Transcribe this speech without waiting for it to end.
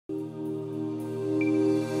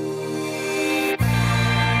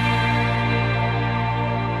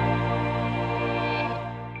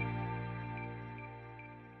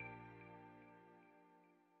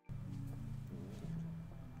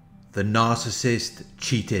The Narcissist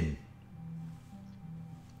Cheating.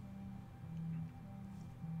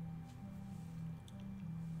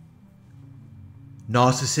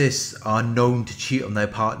 Narcissists are known to cheat on their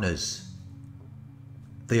partners.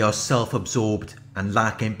 They are self-absorbed and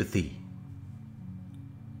lack empathy.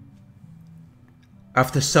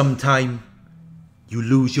 After some time, you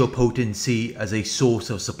lose your potency as a source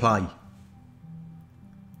of supply.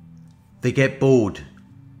 They get bored.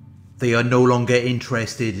 They are no longer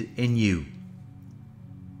interested in you.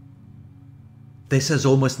 This has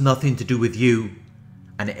almost nothing to do with you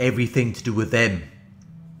and everything to do with them.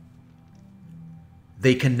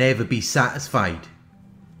 They can never be satisfied.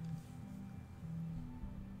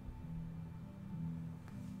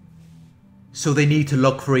 So they need to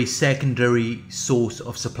look for a secondary source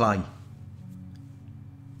of supply.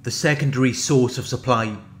 The secondary source of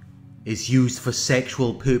supply is used for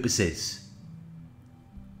sexual purposes,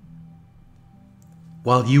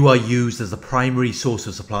 while you are used as the primary source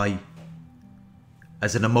of supply,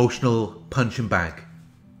 as an emotional punching bag.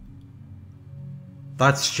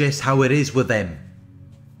 That's just how it is with them.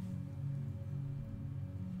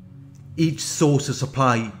 Each source of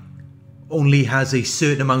supply only has a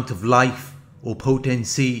certain amount of life or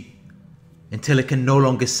potency until it can no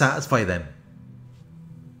longer satisfy them.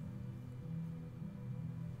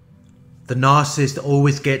 The narcissist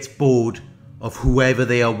always gets bored of whoever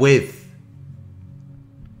they are with,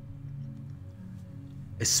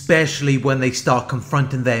 especially when they start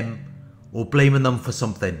confronting them or blaming them for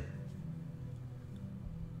something.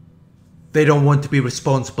 They don't want to be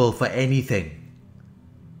responsible for anything.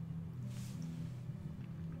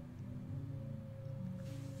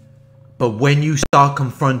 But when you start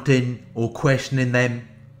confronting or questioning them,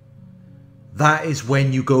 that is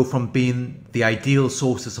when you go from being the ideal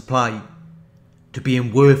source of supply to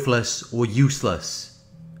being worthless or useless.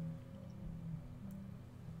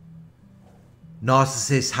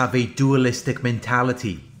 Narcissists have a dualistic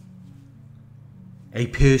mentality. A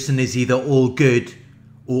person is either all good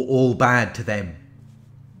or all bad to them.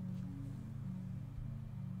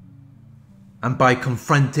 And by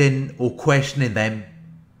confronting or questioning them,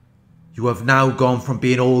 you have now gone from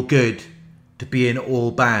being all good to being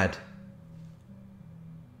all bad.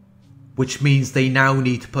 Which means they now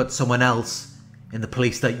need to put someone else in the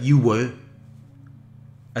place that you were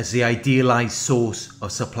as the idealized source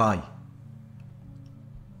of supply.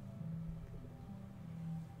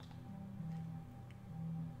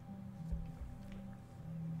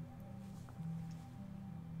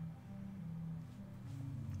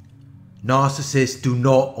 Narcissists do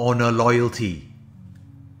not honor loyalty.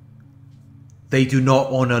 They do not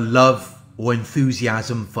honor love or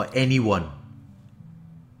enthusiasm for anyone.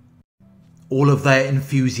 All of their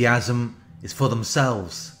enthusiasm is for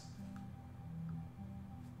themselves.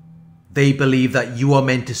 They believe that you are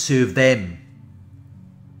meant to serve them.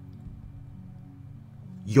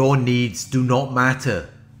 Your needs do not matter.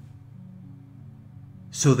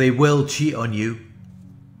 So they will cheat on you,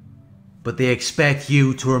 but they expect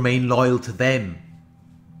you to remain loyal to them.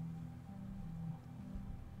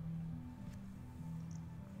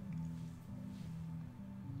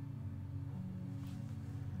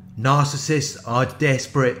 Narcissists are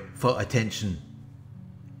desperate for attention.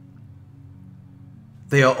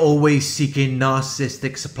 They are always seeking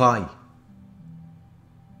narcissistic supply,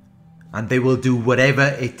 and they will do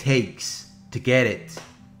whatever it takes to get it.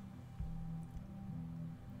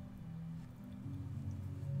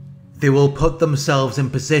 They will put themselves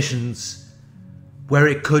in positions where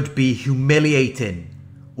it could be humiliating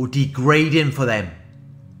or degrading for them,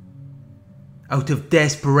 out of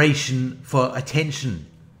desperation for attention.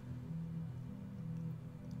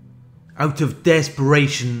 Out of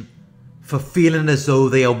desperation for feeling as though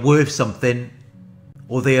they are worth something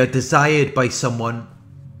or they are desired by someone.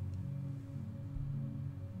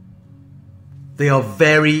 They are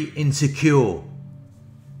very insecure.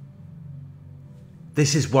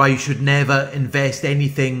 This is why you should never invest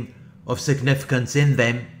anything of significance in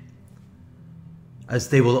them, as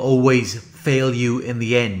they will always fail you in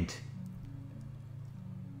the end.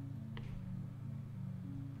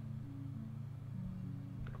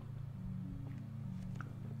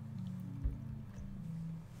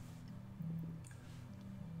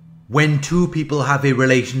 When two people have a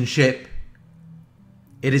relationship,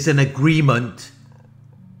 it is an agreement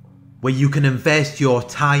where you can invest your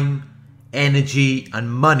time, energy, and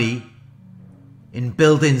money in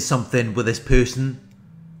building something with this person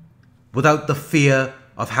without the fear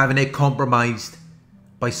of having it compromised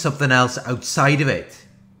by something else outside of it.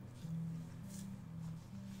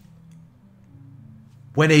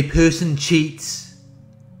 When a person cheats,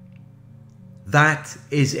 that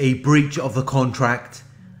is a breach of the contract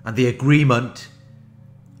and the agreement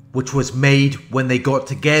which was made when they got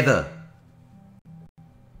together.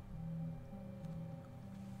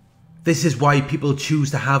 This is why people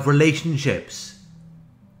choose to have relationships.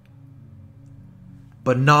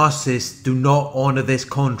 But narcissists do not honor this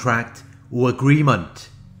contract or agreement.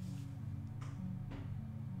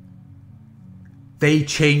 They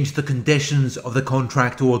change the conditions of the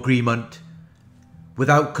contract or agreement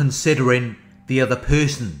without considering the other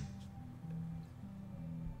person.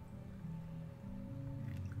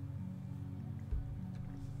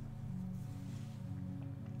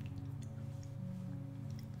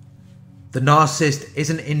 The narcissist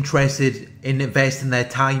isn't interested in investing their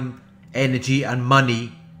time, energy and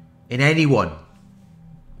money in anyone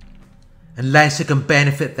unless it can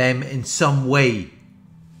benefit them in some way.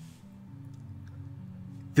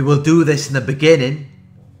 They will do this in the beginning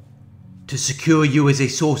to secure you as a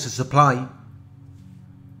source of supply,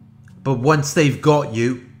 but once they've got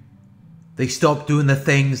you, they stop doing the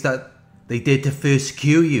things that they did to first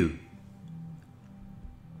secure you.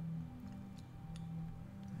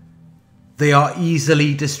 They are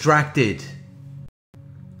easily distracted.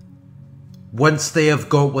 Once they have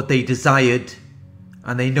got what they desired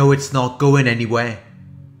and they know it's not going anywhere,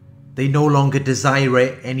 they no longer desire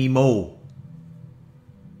it anymore.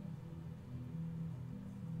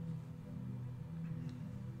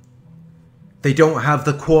 They don't have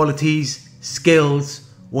the qualities, skills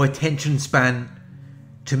or attention span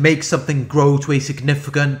to make something grow to a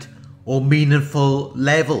significant or meaningful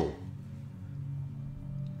level.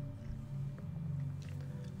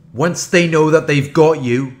 Once they know that they've got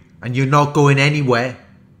you and you're not going anywhere,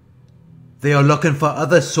 they are looking for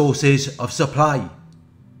other sources of supply.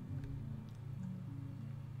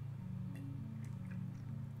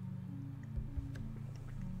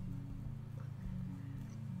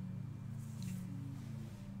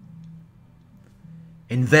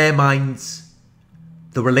 In their minds,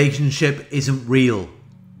 the relationship isn't real.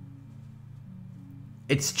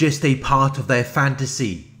 It's just a part of their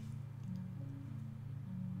fantasy.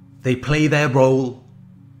 They play their role,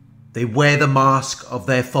 they wear the mask of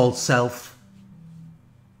their false self.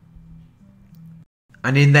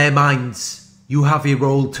 And in their minds, you have a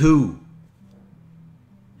role too.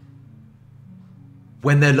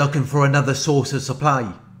 When they're looking for another source of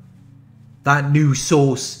supply, that new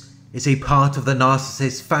source is a part of the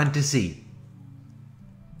narcissist's fantasy.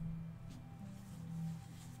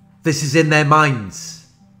 This is in their minds.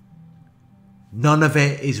 None of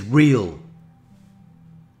it is real.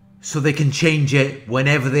 So they can change it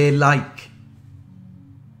whenever they like.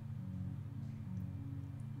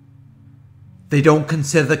 They don't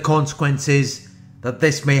consider the consequences that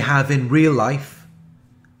this may have in real life,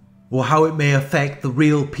 or how it may affect the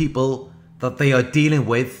real people that they are dealing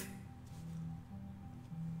with.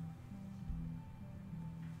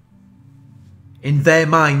 In their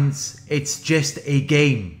minds, it's just a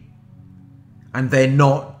game, and they're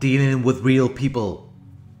not dealing with real people.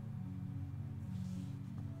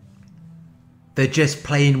 They're just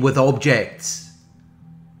playing with objects,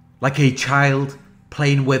 like a child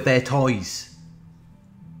playing with their toys.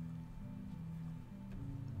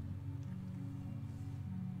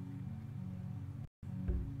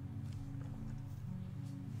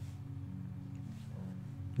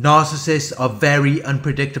 Narcissists are very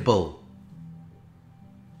unpredictable.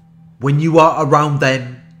 When you are around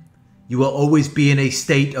them, you will always be in a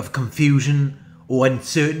state of confusion or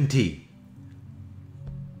uncertainty.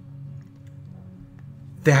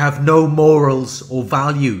 They have no morals or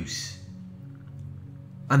values,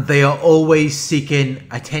 and they are always seeking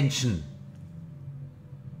attention.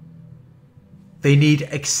 They need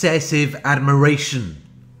excessive admiration,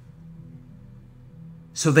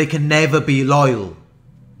 so they can never be loyal.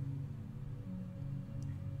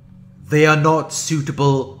 They are not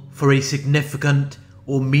suitable for a significant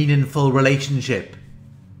or meaningful relationship.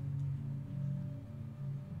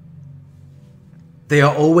 They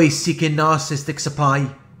are always seeking narcissistic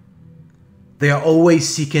supply. They are always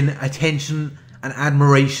seeking attention and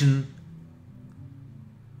admiration.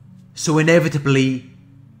 So inevitably,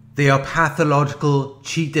 they are pathological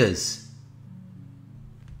cheaters.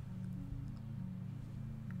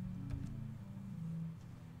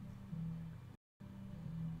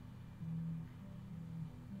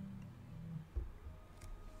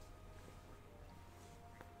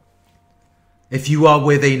 If you are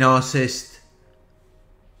with a narcissist,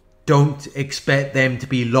 don't expect them to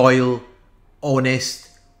be loyal, honest,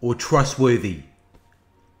 or trustworthy.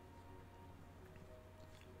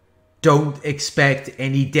 Don't expect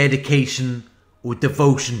any dedication or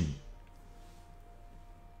devotion.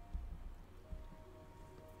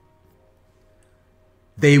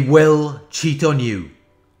 They will cheat on you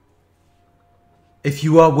If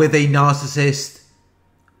you are with a narcissist,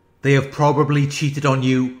 they have probably cheated on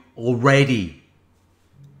you already.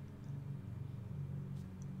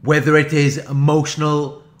 Whether it is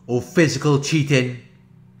emotional or physical cheating,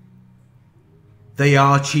 they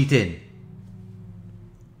are cheating.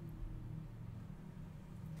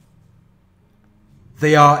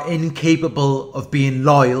 They are incapable of being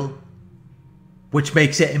loyal, which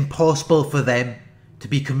makes it impossible for them to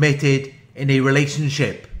be committed in a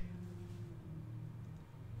relationship.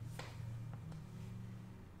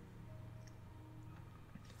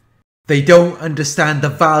 They don't understand the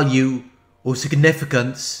value or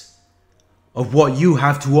significance of what you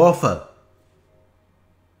have to offer.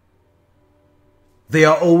 They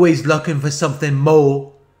are always looking for something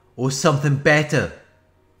more or something better.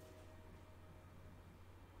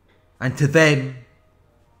 And to them,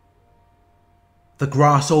 the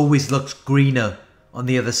grass always looks greener on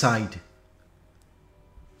the other side.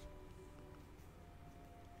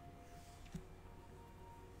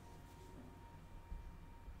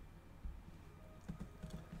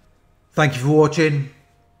 Thank you for watching.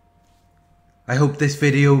 I hope this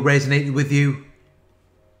video resonated with you.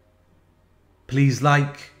 Please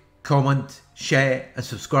like, comment, share and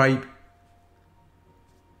subscribe.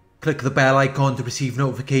 Click the bell icon to receive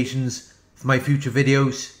notifications for my future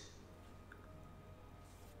videos.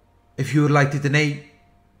 If you would like to donate,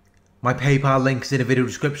 my PayPal link is in the video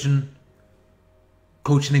description.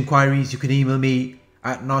 Coaching inquiries, you can email me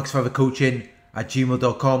at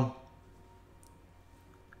narcsurvivorcoaching@gmail.com.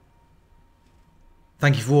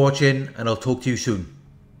 Thank you for watching, and I'll talk to you soon.